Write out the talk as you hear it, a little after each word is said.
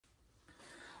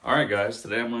Alright guys,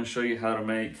 today I'm going to show you how to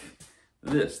make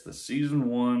this, the Season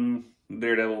 1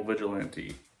 Daredevil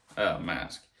Vigilante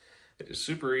mask. It is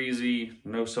super easy,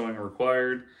 no sewing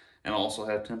required, and I also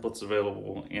have templates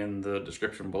available in the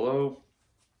description below.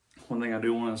 One thing I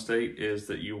do want to state is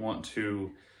that you want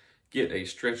to get a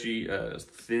stretchy,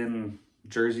 thin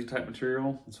jersey type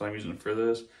material. That's what I'm using for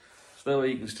this. So that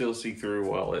way you can still see through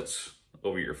while it's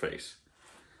over your face.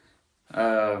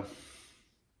 Yeah,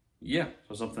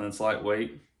 so something that's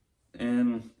lightweight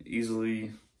and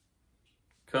easily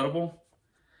cuttable.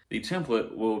 The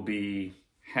template will be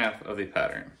half of the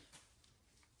pattern.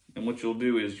 And what you'll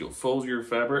do is you'll fold your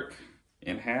fabric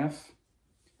in half,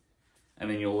 and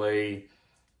then you'll lay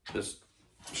this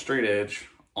straight edge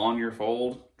on your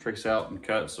fold, trace out and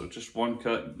cut. So just one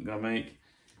cut you're gonna make,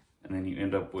 and then you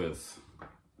end up with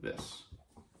this.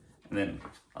 And then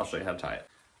I'll show you how to tie it.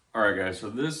 All right guys, so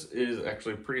this is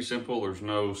actually pretty simple. There's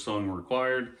no sewing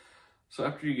required. So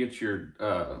after you get your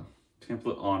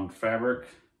template on fabric,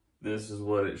 this is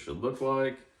what it should look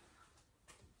like.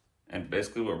 And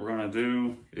basically what we're gonna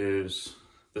do is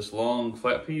this long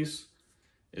flat piece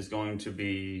is going to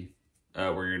be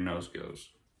where your nose goes.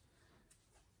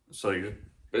 So you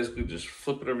basically just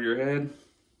flip it over your head.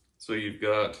 So you've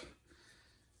got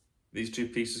these two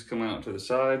pieces come out to the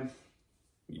side.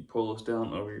 You pull this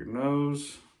down over your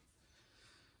nose.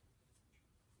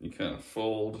 You kind of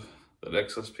fold that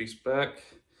excess piece back.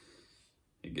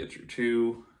 You get your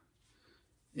two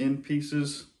end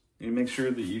pieces. You make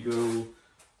sure that you go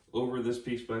over this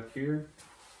piece back here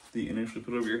that you initially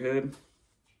put over your head.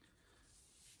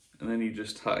 And then you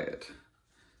just tie it.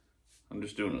 I'm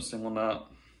just doing a single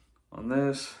knot on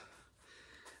this.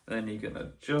 And then you can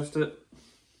adjust it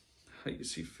how you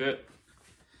see fit.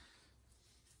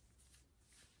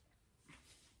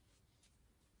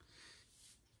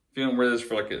 If you don't wear this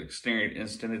for like an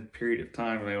extended period of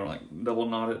time, you may want to like double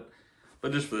knot it.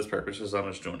 But just for this purposes,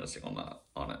 I'm just doing a single knot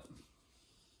on it.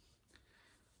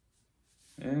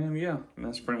 And yeah, and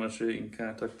that's pretty much it. You can kind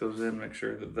of tuck those in, make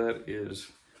sure that that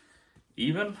is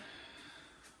even.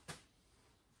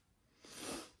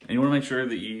 And you want to make sure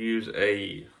that you use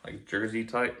a like jersey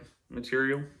type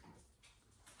material.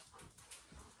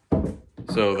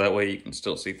 So that way you can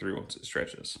still see through once it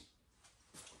stretches.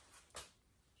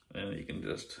 And you can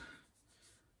just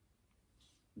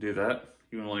do that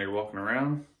even while you're walking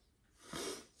around.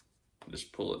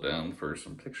 Just pull it down for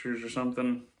some pictures or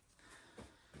something.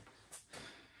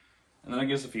 And then I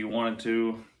guess if you wanted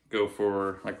to go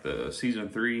for like the Season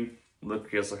 3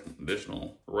 look, you have like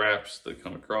additional wraps that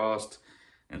come across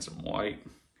and some white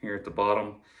here at the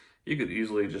bottom. You could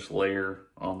easily just layer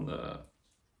onto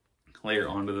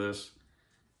this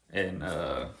and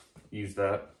use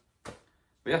that. But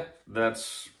yeah,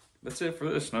 that's it for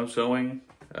this. No sewing,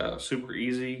 super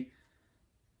easy.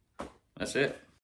 That's it.